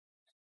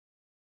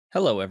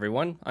Hello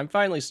everyone, I'm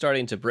finally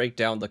starting to break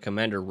down the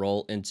commander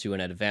role into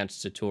an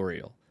advanced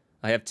tutorial.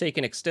 I have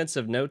taken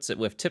extensive notes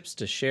with tips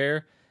to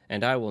share,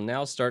 and I will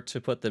now start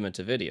to put them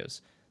into videos.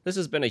 This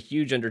has been a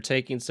huge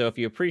undertaking, so if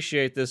you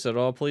appreciate this at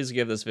all, please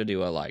give this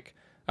video a like.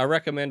 I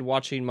recommend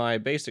watching my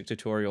basic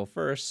tutorial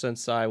first,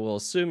 since I will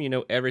assume you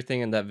know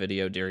everything in that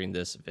video during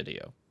this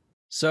video.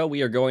 So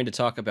we are going to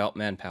talk about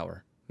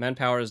Manpower.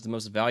 Manpower is the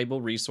most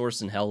valuable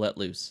resource in Hell Let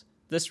Loose.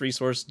 This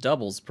resource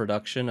doubles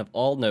production of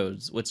all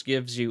nodes, which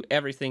gives you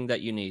everything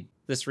that you need.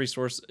 This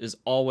resource is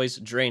always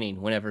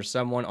draining whenever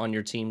someone on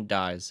your team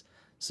dies,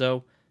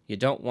 so you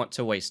don't want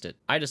to waste it.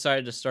 I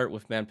decided to start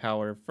with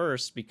Manpower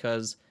first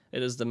because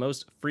it is the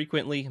most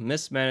frequently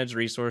mismanaged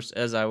resource,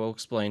 as I will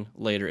explain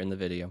later in the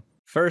video.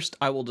 First,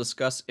 I will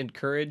discuss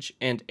Encourage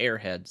and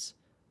Airheads.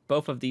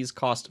 Both of these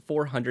cost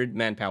 400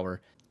 manpower.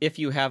 If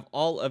you have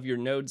all of your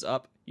nodes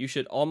up, you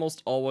should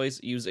almost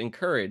always use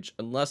Encourage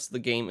unless the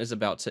game is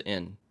about to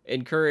end.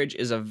 Encourage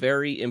is a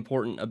very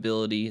important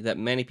ability that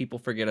many people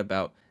forget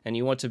about, and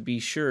you want to be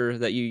sure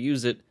that you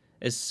use it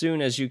as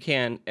soon as you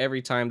can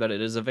every time that it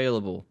is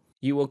available.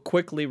 You will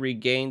quickly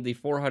regain the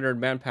 400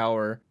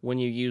 manpower when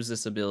you use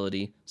this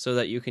ability, so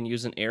that you can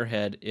use an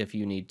airhead if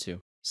you need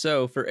to.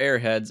 So, for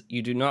airheads,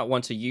 you do not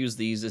want to use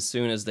these as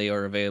soon as they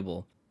are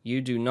available. You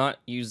do not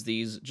use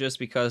these just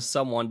because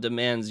someone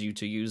demands you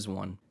to use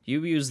one.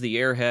 You use the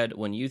airhead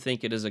when you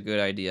think it is a good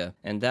idea,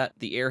 and that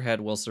the airhead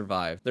will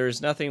survive. There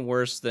is nothing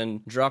worse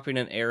than dropping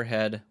an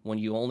airhead when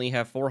you only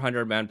have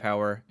 400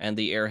 manpower and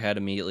the airhead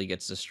immediately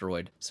gets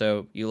destroyed.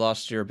 So you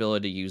lost your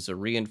ability to use a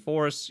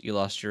reinforce, you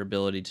lost your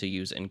ability to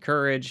use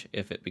encourage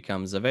if it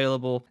becomes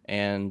available,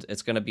 and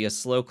it's going to be a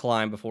slow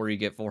climb before you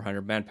get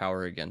 400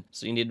 manpower again.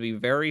 So you need to be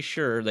very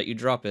sure that you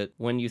drop it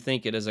when you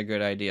think it is a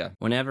good idea.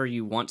 Whenever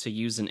you want to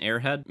use an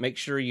airhead, make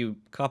sure you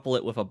couple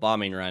it with a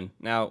bombing run.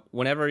 Now,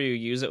 whenever you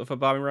use it with a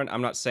bombing run,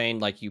 I'm not saying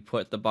like you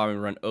put the bombing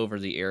run over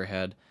the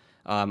airhead.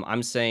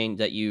 I'm saying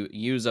that you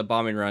use a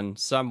bombing run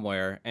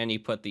somewhere and you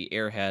put the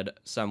airhead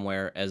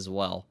somewhere as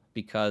well,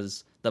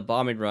 because the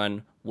bombing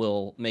run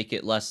will make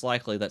it less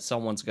likely that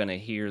someone's going to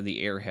hear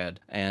the airhead,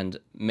 and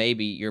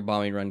maybe your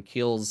bombing run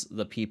kills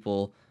the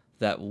people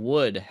that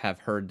would have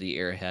heard the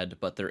airhead,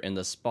 but they're in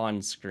the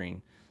spawn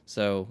screen.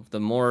 So the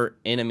more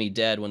enemy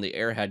dead when the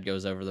airhead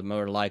goes over, the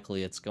more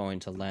likely it's going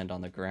to land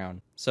on the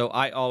ground. So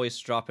I always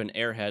drop an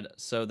airhead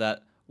so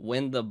that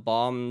when the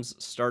bombs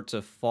start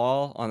to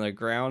fall on the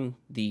ground,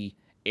 the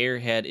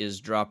airhead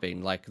is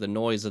dropping, like the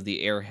noise of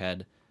the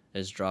airhead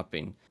is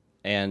dropping.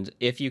 And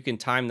if you can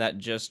time that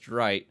just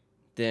right,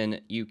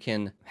 then you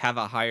can have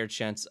a higher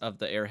chance of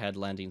the airhead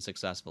landing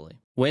successfully.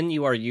 When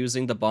you are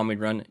using the bombing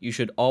run, you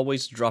should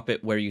always drop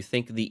it where you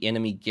think the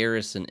enemy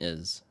garrison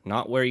is,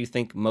 not where you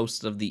think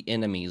most of the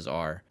enemies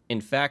are.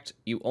 In fact,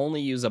 you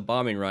only use a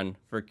bombing run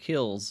for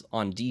kills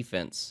on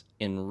defense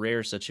in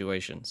rare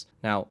situations.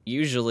 Now,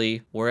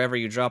 usually, wherever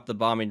you drop the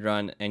bombing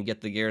run and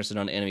get the garrison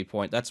on enemy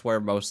point, that's where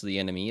most of the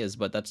enemy is,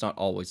 but that's not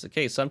always the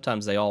case.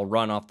 Sometimes they all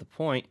run off the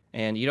point,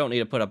 and you don't need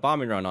to put a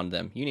bombing run on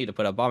them. You need to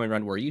put a bombing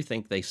run where you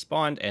think they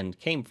spawned and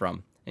came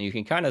from. And you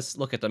can kind of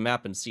look at the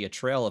map and see a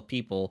trail of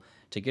people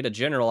to get a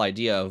general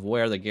idea of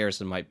where the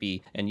garrison might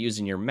be, and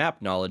using your map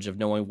knowledge of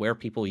knowing where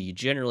people you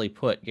generally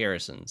put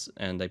garrisons.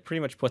 And they pretty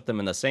much put them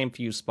in the same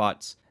few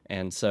spots,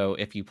 and so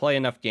if you play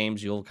enough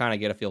games, you'll kind of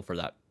get a feel for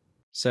that.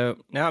 So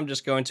now I'm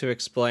just going to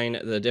explain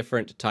the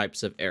different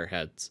types of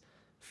airheads.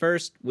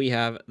 First, we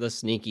have the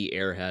sneaky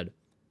airhead.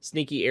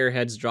 Sneaky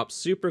airheads drop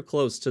super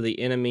close to the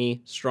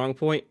enemy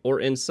strongpoint or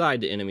inside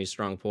the enemy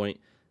strongpoint,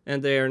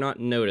 and they are not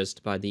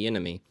noticed by the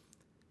enemy.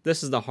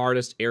 This is the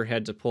hardest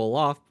airhead to pull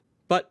off,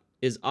 but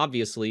is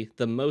obviously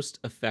the most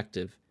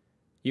effective.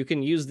 You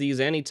can use these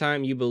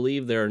anytime you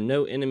believe there are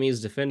no enemies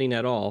defending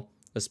at all,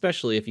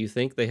 especially if you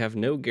think they have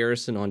no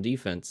garrison on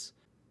defense.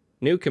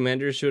 New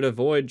commanders should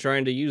avoid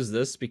trying to use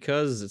this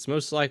because it's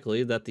most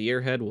likely that the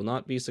airhead will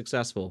not be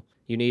successful.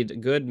 You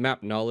need good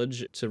map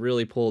knowledge to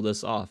really pull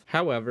this off.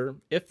 However,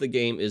 if the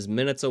game is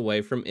minutes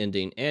away from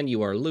ending and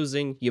you are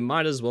losing, you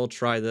might as well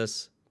try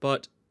this,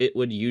 but it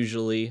would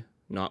usually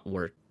not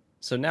work.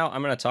 So now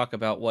I'm going to talk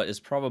about what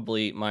is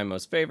probably my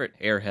most favorite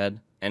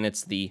airhead, and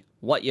it's the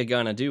what you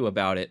gonna do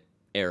about it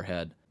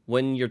airhead.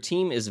 When your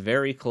team is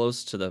very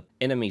close to the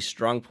enemy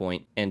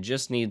strongpoint and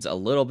just needs a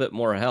little bit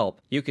more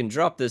help, you can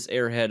drop this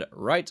airhead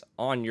right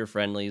on your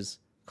friendlies,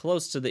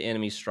 close to the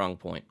enemy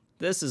strongpoint.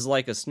 This is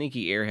like a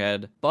sneaky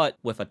airhead, but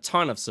with a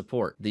ton of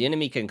support. The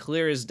enemy can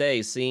clear as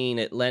day seeing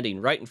it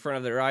landing right in front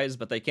of their eyes,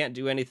 but they can't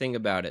do anything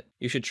about it.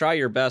 You should try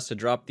your best to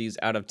drop these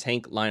out of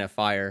tank line of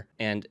fire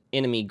and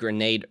enemy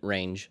grenade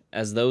range,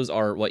 as those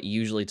are what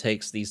usually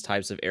takes these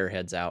types of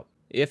airheads out.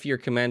 If your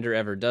commander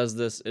ever does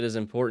this, it is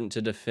important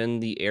to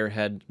defend the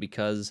airhead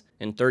because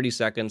in 30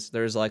 seconds,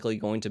 there's likely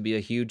going to be a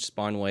huge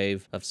spawn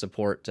wave of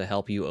support to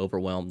help you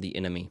overwhelm the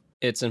enemy.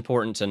 It's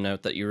important to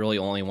note that you really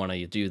only want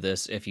to do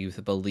this if you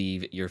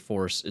believe your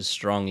force is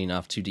strong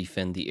enough to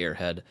defend the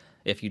airhead.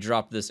 If you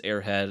drop this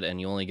airhead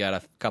and you only got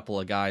a couple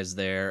of guys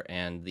there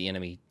and the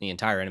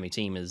entire enemy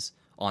team is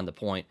on the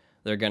point,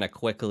 they're going to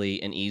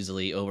quickly and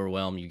easily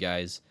overwhelm you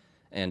guys.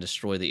 and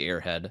destroy the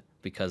airhead,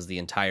 because the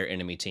entire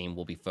enemy team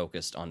will be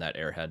focused on that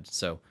airhead.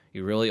 So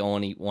you really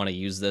only want to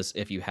use this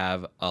if you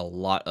have a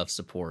lot of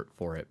support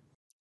for it.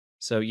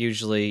 So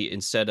usually,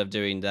 instead of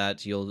doing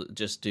that, you'll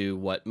just do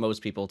what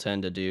most people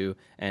tend to do,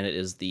 and it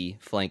is the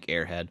flank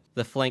airhead.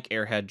 The flank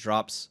airhead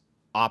drops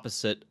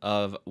opposite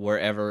of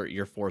wherever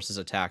your force is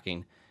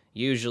attacking.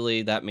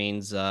 Usually that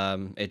means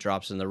it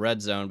drops in the red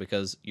zone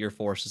because your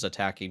force is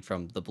attacking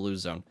from the blue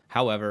zone.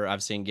 However,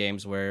 I've seen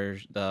games where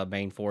the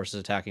main force is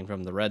attacking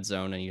from the red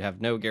zone and you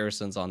have no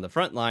garrisons on the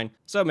front line,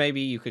 so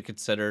maybe you could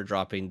consider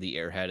dropping the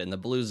airhead in the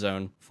blue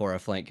zone for a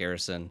flank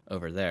garrison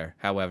over there.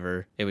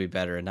 However, it would be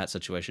better in that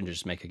situation to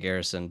just make a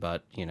garrison,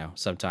 but, you know,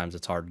 sometimes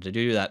it's hard to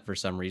do that for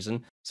some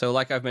reason. So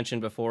like I've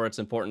mentioned before, it's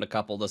important to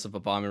couple this with a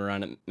bombing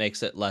run. It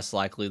makes it less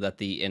likely that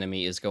the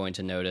enemy is going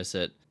to notice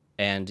it.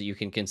 And you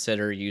can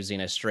consider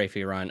using a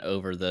strafing run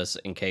over this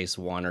in case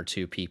 1 or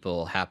 2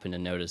 people happen to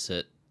notice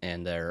it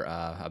and they're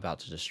about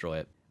to destroy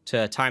it.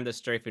 To time the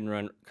strafing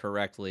run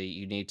correctly,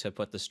 you need to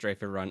put the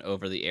strafing run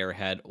over the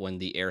airhead when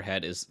the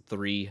airhead is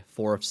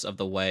 3/4 of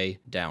the way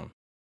down.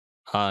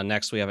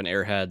 Next, we have an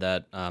airhead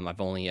that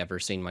I've only ever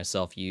seen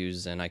myself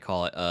use, and I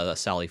call it a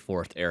Sally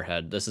Forth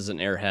airhead. This is an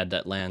airhead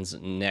that lands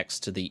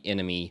next to the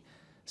enemy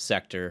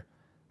sector,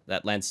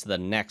 that lands to the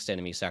next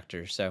enemy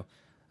sector. So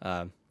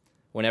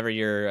whenever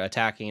you're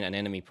attacking an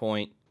enemy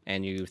point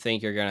and you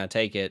think you're going to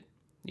take it,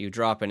 you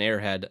drop an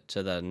airhead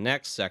to the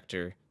next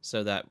sector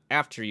so that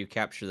after you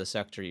capture the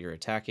sector you're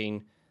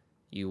attacking,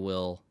 you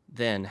will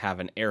then have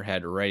an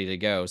airhead ready to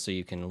go so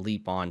you can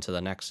leap on to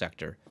the next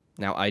sector.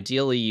 Now,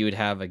 ideally, you would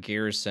have a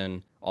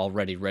garrison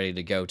already ready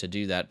to go to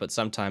do that, but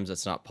sometimes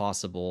it's not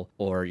possible,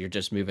 or you're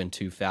just moving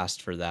too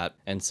fast for that.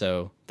 And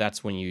so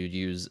that's when you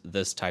use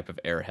this type of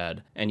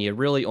airhead. And you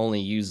really only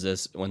use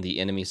this when the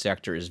enemy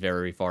sector is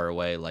very far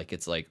away, like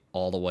it's like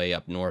all the way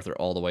up north or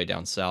all the way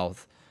down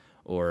south,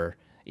 or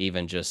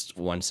even just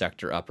one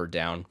sector up or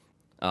down.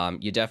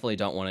 You definitely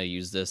don't want to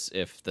use this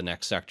if the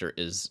next sector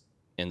is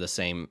in the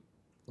same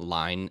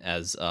line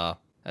as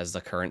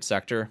the current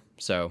sector,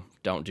 so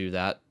don't do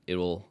that. It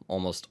will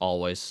almost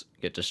always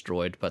get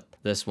destroyed, but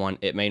this one,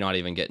 it may not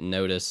even get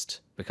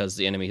noticed because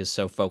the enemy is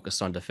so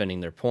focused on defending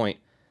their point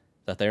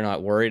that they're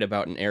not worried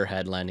about an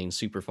airhead landing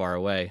super far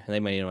away. They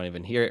may not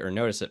even hear it or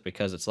notice it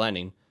because it's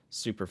landing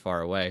super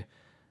far away,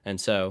 and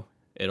so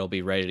it'll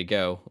be ready to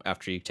go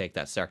after you take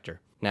that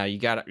sector. Now, you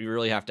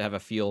really have to have a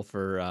feel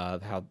for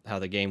how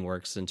the game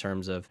works in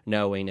terms of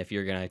knowing if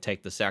you're going to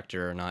take the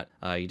sector or not.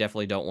 You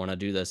definitely don't want to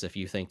do this if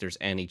you think there's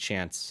any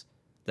chance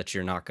that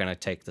you're not going to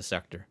take the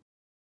sector.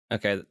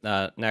 Okay,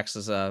 next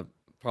is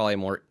probably a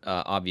more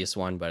obvious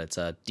one, but it's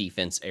a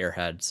defense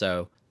airhead.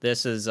 So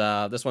this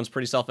one's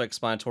pretty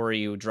self-explanatory.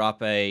 You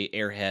drop a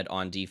airhead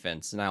on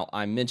defense. Now,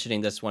 I'm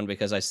mentioning this one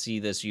because I see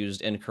this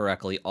used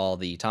incorrectly all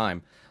the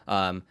time.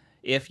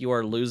 If you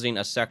are losing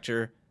a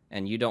sector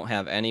and you don't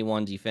have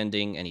anyone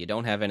defending and you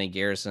don't have any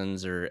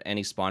garrisons or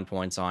any spawn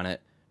points on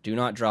it, do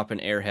not drop an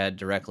airhead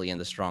directly in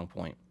the strong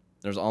point.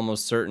 There's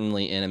almost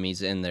certainly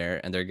enemies in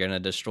there, and they're going to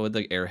destroy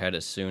the airhead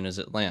as soon as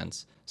it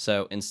lands.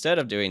 So instead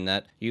of doing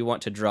that, you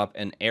want to drop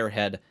an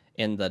airhead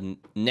in the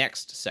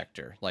next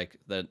sector, like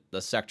the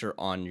sector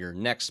on your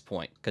next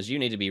point, because you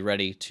need to be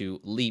ready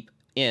to leap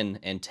in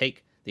and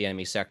take the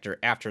enemy sector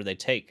after they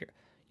take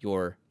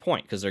your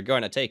point, because they're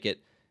going to take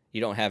it.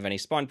 You don't have any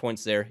spawn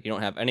points there. You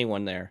don't have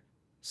anyone there.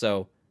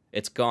 So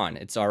it's gone.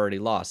 It's already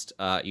lost.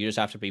 You just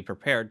have to be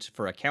prepared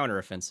for a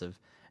counteroffensive.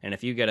 And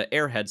if you get an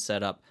airhead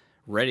set up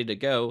ready to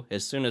go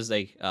as soon as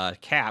they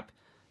cap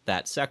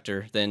that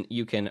sector, then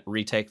you can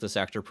retake the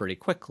sector pretty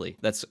quickly.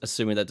 That's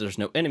assuming that there's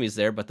no enemies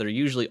there, but they're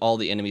usually all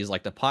the enemies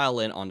like to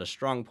pile in on the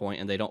strong point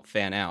and they don't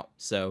fan out.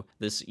 So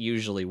this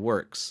usually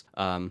works.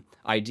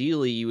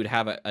 Ideally, you would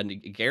have a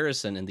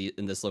garrison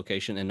in this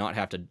location and not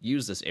have to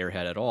use this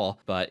airhead at all.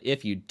 But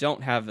if you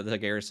don't have the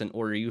garrison,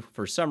 or you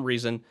for some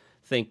reason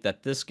think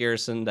that this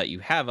garrison that you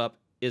have up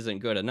isn't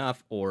good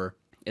enough or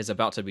is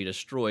about to be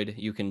destroyed,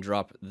 you can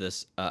drop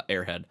this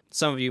airhead.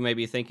 Some of you may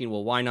be thinking,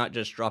 well, why not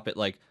just drop it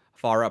like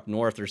far up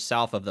north or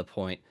south of the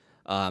point,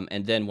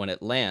 and then when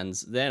it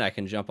lands, then I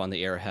can jump on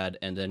the airhead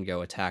and then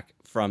go attack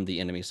from the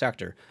enemy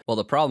sector. Well,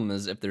 the problem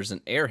is if there's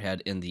an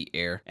airhead in the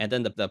air and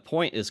then the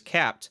point is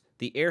capped,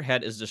 the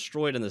airhead is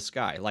destroyed in the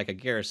sky like a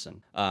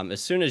garrison.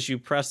 As soon as you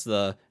press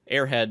the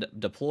airhead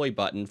deploy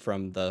button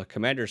from the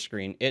commander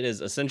screen, it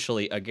is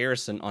essentially a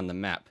garrison on the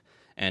map,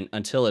 and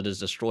until it is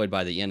destroyed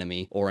by the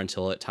enemy or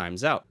until it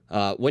times out.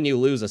 When you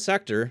lose a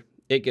sector,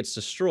 it gets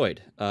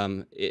destroyed.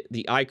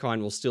 The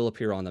icon will still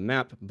appear on the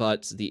map,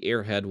 but the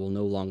airhead will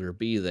no longer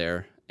be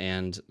there,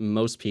 and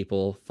most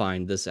people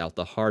find this out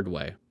the hard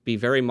way. Be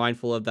very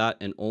mindful of that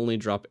and only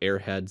drop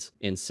airheads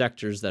in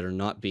sectors that are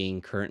not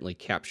being currently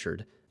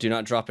captured. Do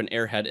not drop an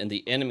airhead in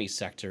the enemy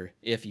sector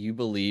if you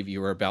believe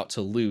you are about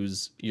to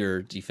lose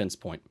your defense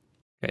point.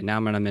 Okay, now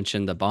I'm going to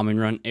mention the bombing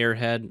run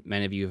airhead.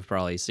 Many of you have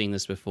probably seen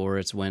this before.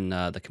 It's when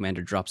the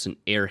commander drops an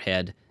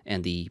airhead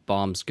and the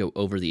bombs go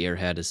over the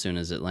airhead as soon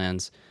as it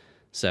lands.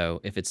 So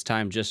if it's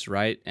timed just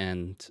right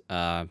and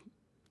the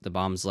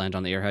bombs land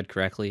on the airhead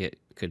correctly, it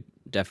could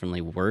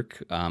definitely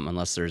work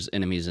unless there's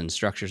enemies and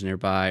structures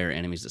nearby or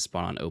enemies that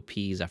spawn on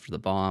OPs after the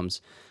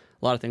bombs.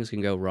 A lot of things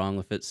can go wrong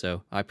with it,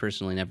 so I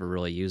personally never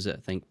really use it.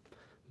 I think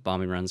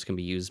bombing runs can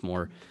be used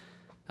more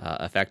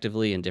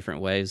effectively in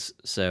different ways.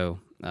 So,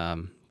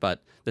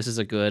 but this is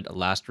a good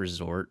last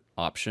resort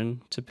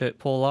option to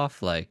pull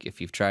off. Like if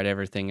you've tried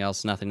everything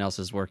else, nothing else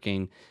is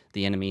working.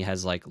 The enemy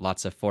has like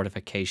lots of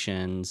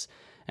fortifications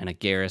and a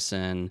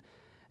garrison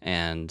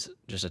and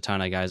just a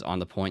ton of guys on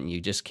the point, and you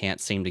just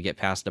can't seem to get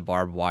past a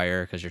barbed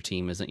wire because your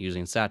team isn't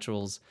using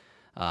satchels.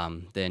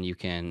 Then you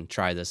can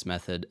try this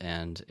method,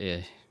 and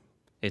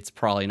it's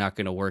probably not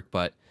going to work,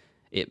 but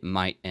it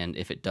might. And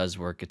if it does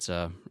work, it's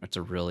a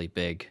really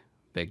big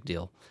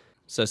deal.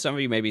 So some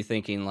of you may be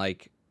thinking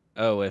like,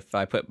 oh, if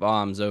I put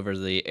bombs over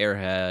the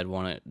airhead,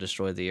 won't it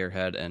destroy the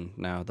airhead? And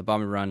no, the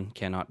bombing run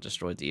cannot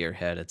destroy the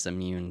airhead. It's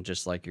immune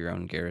just like your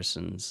own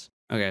garrisons.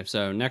 Okay,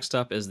 so next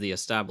up is the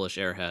establish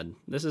airhead.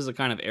 This is the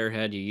kind of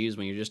airhead you use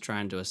when you're just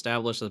trying to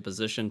establish the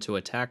position to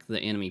attack the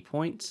enemy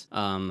point.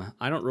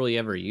 I don't really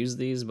ever use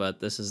these, but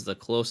this is the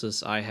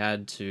closest I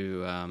had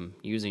to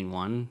using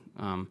one.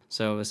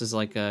 So this is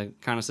like a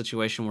kind of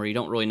situation where you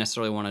don't really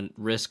necessarily want to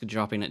risk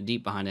dropping it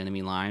deep behind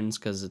enemy lines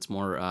because it's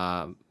more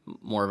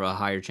of a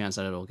higher chance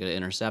that it'll get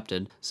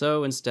intercepted.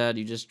 So instead,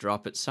 you just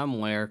drop it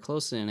somewhere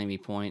close to the enemy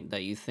point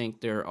that you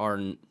think there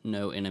are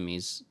no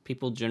enemies.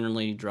 People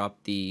generally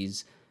drop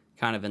these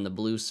kind of in the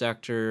blue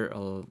sector,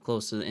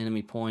 close to the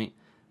enemy point,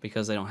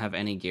 because they don't have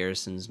any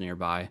garrisons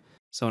nearby.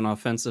 So in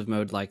offensive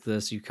mode like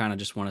this, you kind of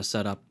just want to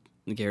set up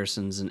the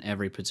garrisons in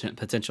every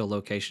potential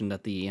location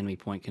that the enemy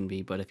point can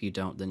be, but if you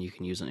don't, then you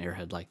can use an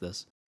airhead like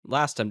this.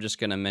 Last, I'm just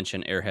going to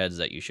mention airheads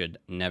that you should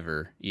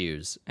never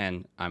use,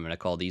 and I'm going to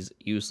call these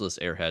useless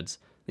airheads.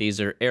 These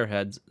are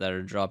airheads that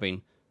are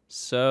dropping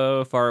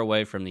so far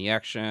away from the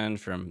action,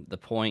 from the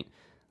point,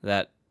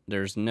 that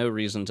there's no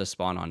reason to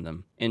spawn on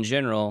them. In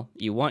general,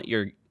 you want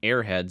your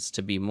airheads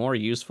to be more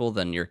useful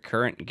than your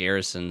current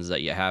garrisons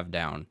that you have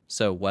down.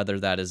 So whether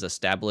that is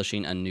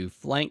establishing a new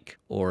flank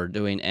or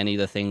doing any of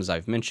the things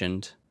I've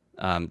mentioned,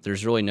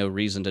 there's really no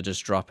reason to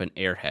just drop an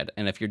airhead.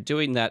 And if you're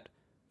doing that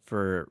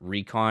for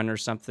recon or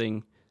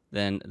something,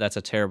 then that's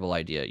a terrible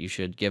idea. You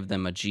should give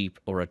them a jeep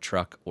or a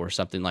truck or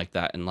something like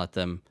that and let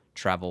them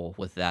travel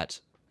with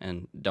that,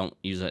 and don't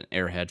use an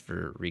airhead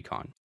for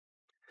recon.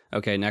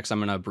 Okay, next I'm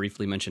going to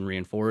briefly mention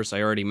reinforce.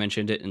 I already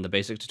mentioned it in the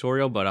basic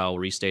tutorial, but I'll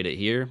restate it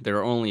here. There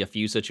are only a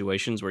few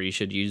situations where you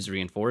should use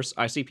reinforce.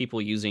 I see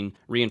people using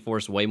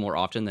reinforce way more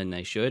often than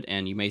they should,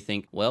 and you may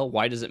think, well,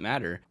 why does it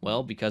matter?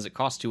 Well, because it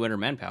costs 200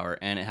 manpower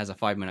and it has a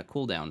 5-minute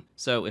cooldown.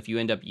 So if you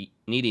end up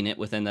needing it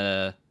within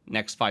the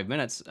next 5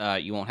 minutes,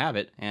 you won't have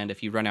it, and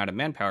if you run out of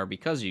manpower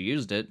because you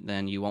used it,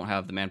 then you won't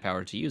have the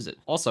manpower to use it.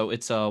 Also,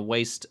 it's a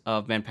waste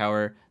of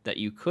manpower that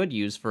you could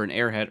use for an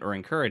airhead or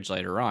encourage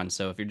later on.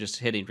 So if you're just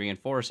hitting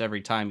reinforce every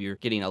time you're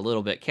getting a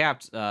little bit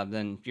capped,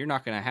 then you're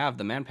not going to have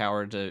the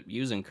manpower to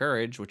use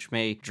encourage, which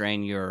may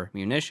drain your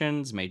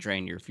munitions, may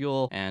drain your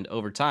fuel, and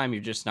over time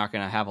you're just not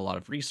going to have a lot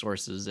of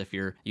resources if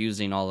you're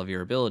using all of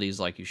your abilities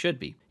like you should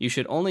be. You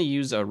should only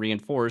use a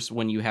reinforce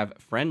when you have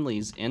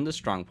friendlies in the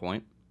strong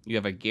point, you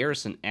have a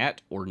garrison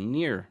at or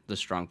near the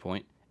strong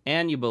point,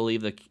 and you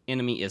believe the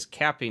enemy is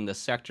capping the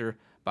sector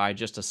by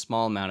just a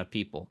small amount of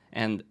people,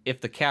 and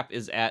if the cap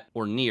is at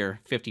or near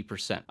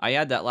 50%. I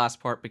add that last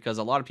part because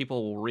a lot of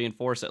people will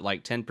reinforce at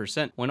like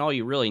 10% when all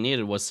you really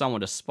needed was someone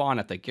to spawn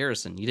at the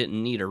garrison. You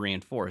didn't need a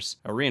reinforce.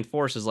 A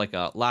reinforce is like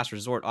a last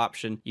resort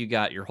option. You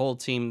got your whole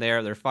team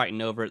there, they're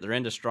fighting over it, they're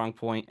into strong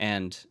point,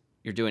 and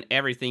you're doing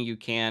everything you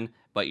can,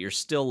 but you're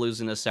still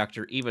losing the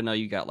sector even though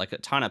you got like a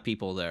ton of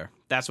people there.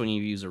 That's when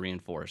you use a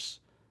reinforce.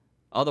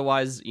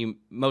 Otherwise,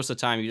 most of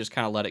the time you just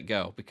kind of let it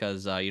go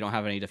because you don't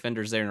have any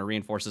defenders there and a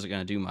reinforce isn't going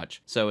to do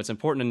much. So it's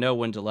important to know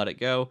when to let it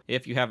go.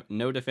 If you have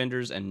no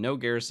defenders and no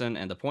garrison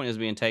and the point is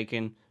being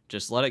taken,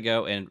 just let it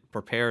go and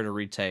prepare to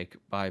retake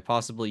by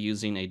possibly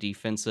using a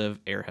defensive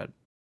airhead.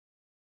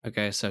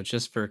 Okay, so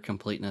just for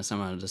completeness, I'm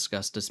going to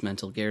discuss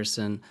Dismantle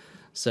Garrison.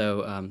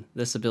 So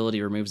this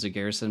ability removes a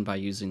garrison by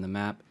using the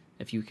map.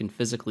 If you can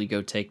physically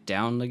go take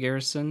down the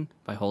garrison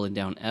by holding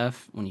down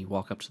F when you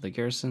walk up to the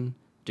garrison,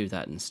 do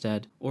that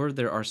instead. Or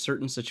there are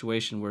certain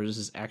situations where this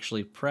is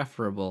actually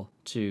preferable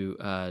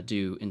to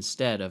do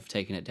instead of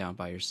taking it down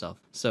by yourself.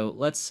 So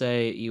let's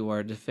say you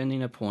are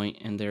defending a point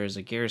and there is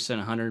a garrison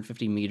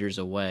 150 meters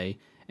away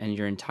and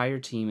your entire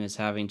team is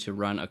having to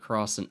run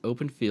across an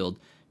open field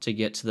to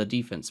get to the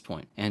defense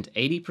point, and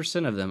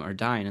 80% of them are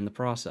dying in the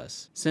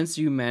process. Since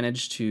you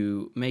managed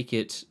to make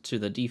it to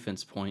the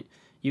defense point,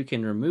 you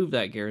can remove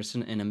that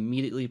garrison and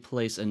immediately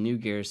place a new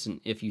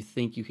garrison if you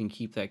think you can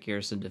keep that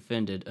garrison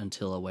defended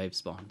until a wave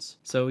spawns.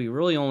 So you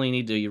really only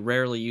need to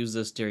rarely use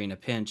this during a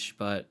pinch,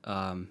 but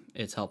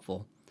it's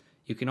helpful.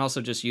 You can also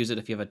just use it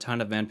if you have a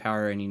ton of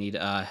manpower and you need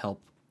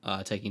help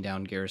taking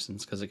down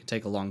garrisons, because it can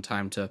take a long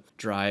time to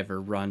drive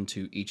or run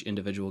to each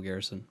individual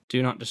garrison.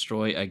 Do not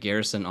destroy a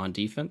garrison on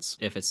defense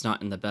if it's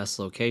not in the best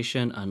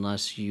location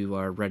unless you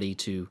are ready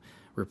to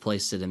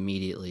replace it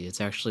immediately. It's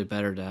actually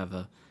better to have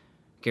a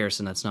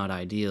Garrison that's not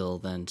ideal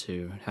than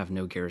to have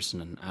no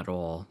Garrison at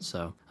all.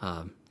 So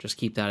just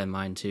keep that in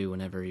mind too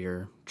whenever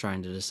you're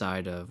trying to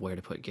decide of where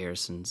to put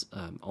Garrisons.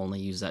 Only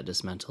use that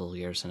Dismantle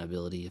Garrison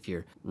ability if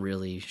you're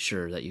really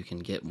sure that you can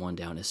get one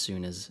down as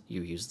soon as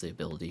you use the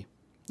ability.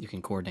 You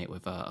can coordinate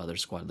with other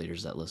squad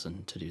leaders that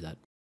listen to do that.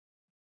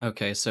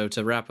 Okay, so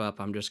to wrap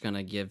up, I'm just going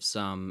to give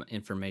some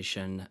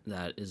information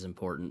that is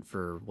important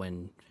for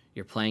when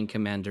you're playing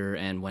Commander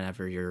and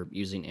whenever you're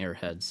using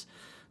Airheads.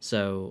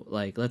 So,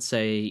 like, let's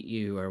say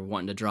you are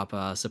wanting to drop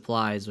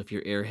supplies with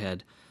your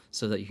Airhead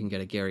so that you can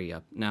get a Gary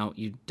up. Now,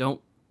 you don't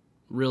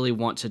really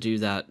want to do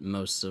that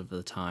most of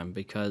the time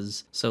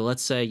because, so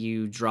let's say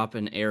you drop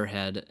an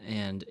Airhead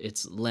and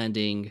it's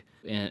landing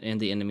in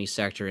the enemy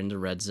sector in the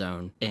red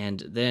zone,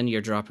 and then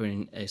you're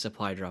dropping a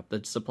supply drop.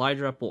 The supply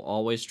drop will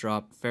always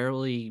drop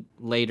fairly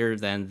later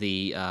than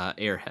the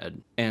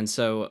Airhead, and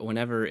so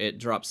whenever it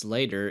drops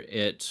later,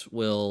 it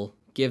will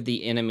give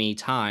the enemy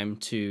time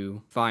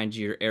to find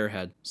your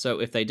Airhead. So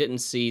if they didn't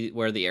see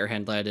where the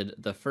Airhead landed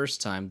the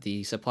first time,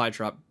 the supply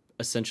drop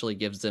essentially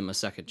gives them a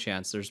second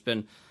chance. There's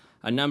been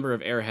a number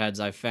of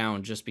Airheads I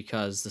found just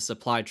because the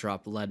supply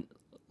drop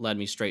led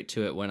me straight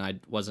to it when I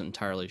wasn't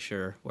entirely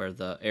sure where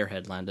the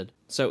Airhead landed.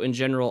 So in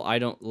general, I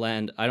don't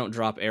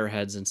drop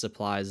Airheads and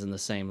supplies in the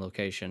same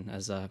location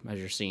as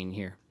you're seeing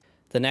here.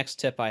 The next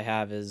tip I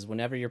have is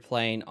whenever you're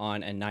playing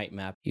on a night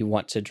map, you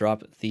want to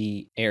drop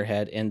the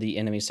Airhead in the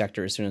enemy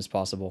sector as soon as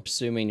possible,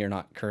 assuming you're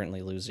not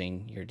currently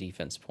losing your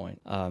defense point.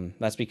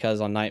 That's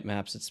because on night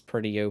maps, it's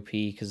pretty OP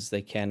because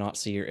they cannot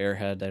see your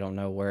Airhead. They don't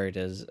know where it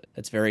is.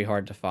 It's very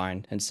hard to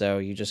find. And so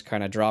you just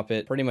kind of drop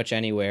it pretty much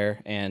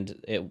anywhere and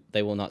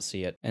they will not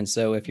see it. And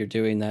so if you're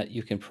doing that,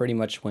 you can pretty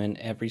much win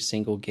every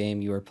single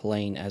game you are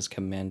playing as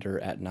Commander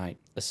at night,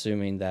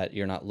 assuming that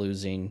you're not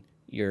losing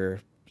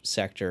your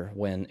sector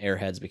when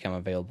Airheads become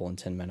available in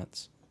 10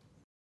 minutes.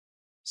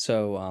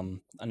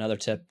 So another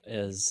tip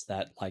is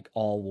that like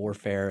all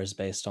warfare is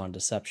based on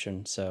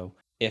deception. So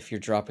if you're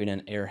dropping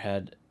an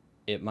Airhead,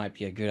 it might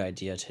be a good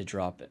idea to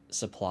drop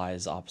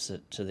supplies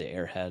opposite to the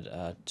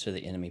Airhead to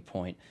the enemy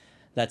point.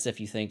 That's if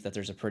you think that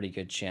there's a pretty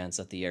good chance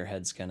that the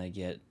Airhead's going to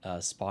get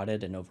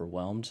spotted and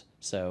overwhelmed.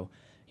 So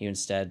you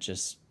instead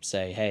just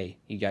say, hey,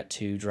 you got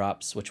 2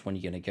 drops, which one are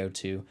you going to go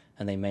to?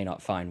 And they may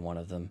not find one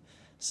of them.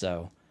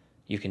 So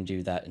you can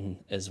do that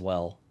as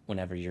well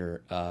whenever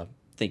you're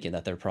thinking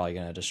that they're probably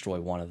going to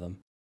destroy one of them.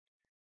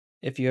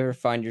 If you ever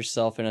find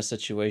yourself in a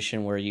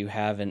situation where you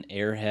have an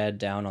Airhead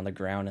down on the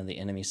ground in the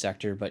enemy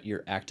sector, but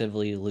you're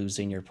actively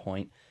losing your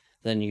point,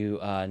 then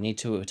you need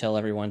to tell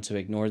everyone to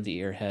ignore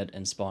the Airhead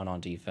and spawn on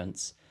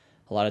defense.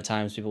 A lot of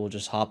times people will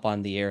just hop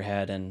on the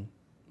Airhead and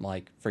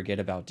like forget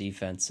about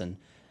defense, and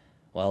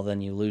well, then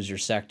you lose your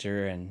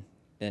sector and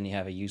then you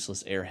have a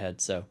useless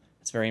Airhead. So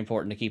it's very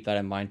important to keep that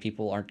in mind.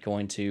 People aren't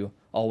going to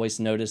always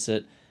notice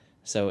it,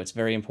 so it's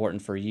very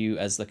important for you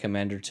as the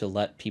commander to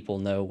let people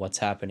know what's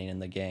happening in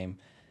the game.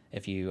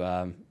 If you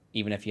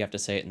even if you have to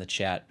say it in the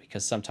chat,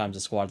 because sometimes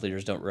the squad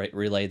leaders don't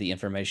relay the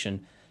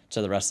information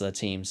to the rest of the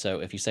team. So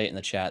if you say it in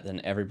the chat,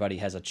 then everybody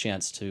has a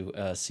chance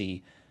to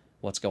see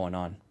what's going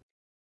on.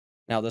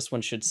 Now this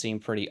one should seem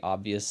pretty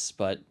obvious,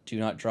 but do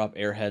not drop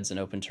Airheads in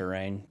open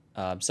terrain.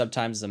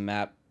 Sometimes the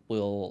map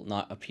will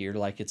not appear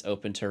like it's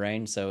open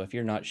terrain, so if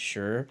you're not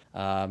sure,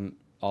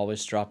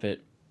 always drop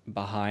it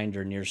behind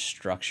or near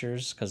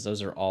structures, because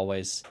those are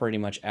always pretty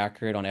much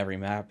accurate on every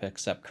map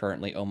except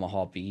currently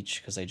Omaha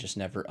Beach, because they just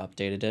never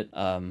updated it.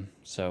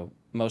 So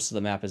most of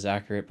the map is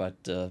accurate,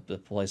 but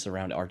the place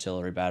around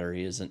Artillery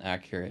Battery isn't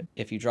accurate.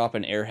 If you drop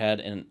an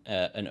Airhead in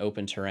an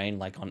open terrain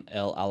like on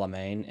El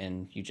Alamein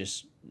and you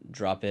just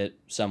drop it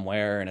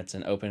somewhere and it's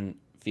an open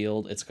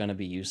field, it's going to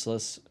be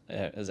useless,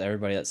 as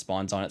everybody that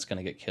spawns on it's going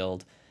to get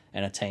killed,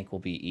 and a tank will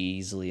be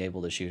easily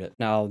able to shoot it.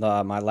 Now,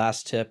 my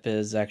last tip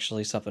is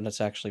actually something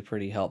that's actually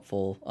pretty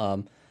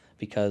helpful,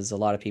 because a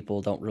lot of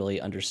people don't really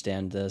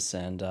understand this,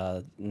 and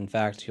in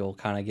fact, you'll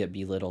kind of get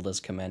belittled as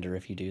commander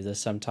if you do this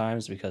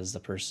sometimes, because the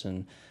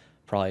person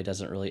probably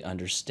doesn't really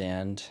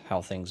understand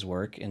how things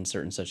work in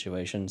certain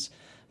situations.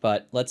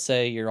 But let's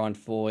say you're on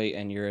Foy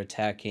and you're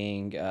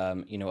attacking,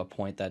 a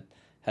point that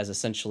has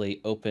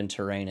essentially open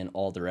terrain in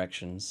all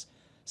directions.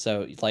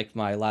 So like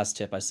my last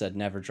tip, I said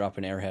never drop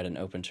an Airhead in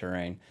open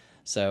terrain.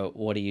 So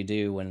what do you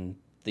do when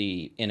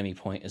the enemy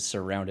point is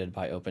surrounded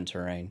by open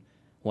terrain?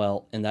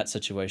 Well, in that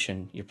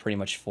situation, you're pretty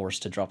much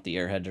forced to drop the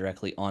Airhead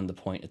directly on the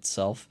point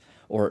itself,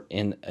 or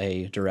in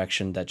a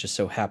direction that just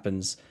so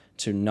happens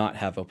to not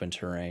have open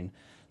terrain.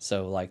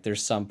 So like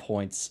there's some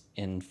points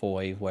in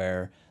Foy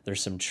where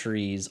there's some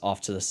trees off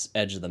to the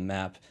edge of the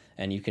map,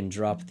 and you can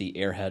drop the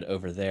Airhead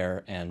over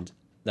there, and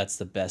that's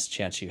the best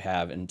chance you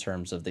have in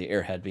terms of the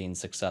Airhead being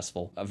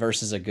successful.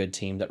 Versus a good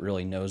team that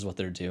really knows what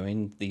they're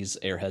doing, these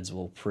Airheads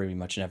will pretty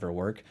much never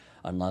work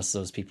unless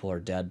those people are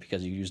dead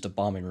because you used a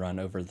bombing run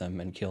over them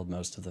and killed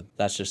most of them.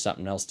 That's just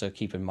something else to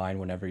keep in mind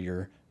whenever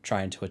you're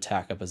trying to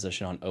attack a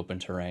position on open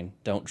terrain.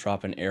 Don't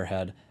drop an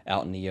airhead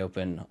out in the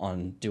open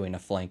on doing a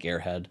flank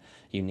airhead.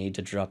 You need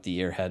to drop the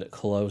airhead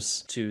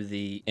close to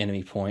the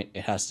enemy point.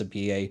 It has to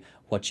be a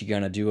what you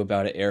gonna do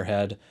about it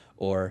airhead,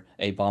 or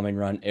a bombing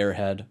run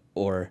airhead,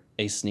 or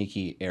a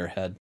sneaky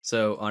airhead.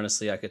 So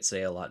honestly, I could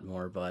say a lot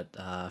more, but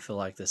I feel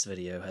like this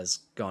video has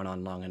gone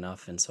on long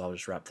enough, and so I'll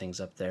just wrap things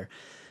up there.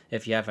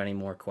 If you have any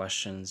more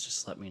questions,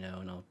 just let me know,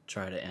 and I'll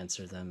try to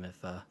answer them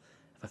if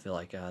I feel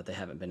like they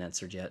haven't been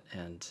answered yet.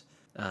 And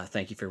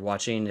thank you for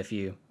watching. If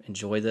you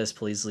enjoy this,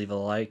 please leave a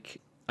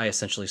like. I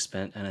essentially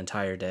spent an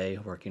entire day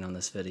working on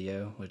this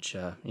video, which,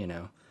 you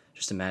know,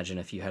 just imagine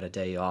if you had a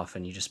day off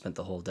and you just spent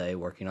the whole day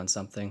working on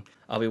something.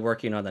 I'll be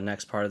working on the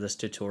next part of this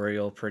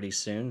tutorial pretty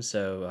soon,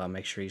 so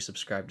make sure you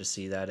subscribe to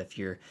see that if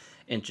you're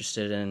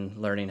interested in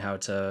learning how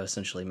to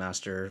essentially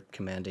master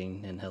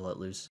commanding and Hell Let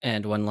Loose.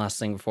 And one last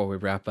thing before we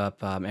wrap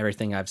up,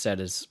 everything I've said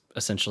is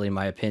essentially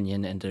my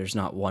opinion, and there's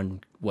not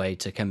one way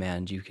to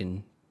command. You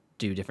can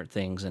do different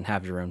things and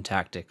have your own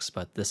tactics,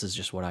 but this is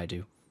just what I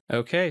do.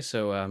 Okay,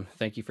 so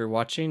thank you for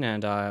watching,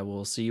 and I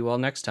will see you all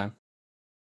next time.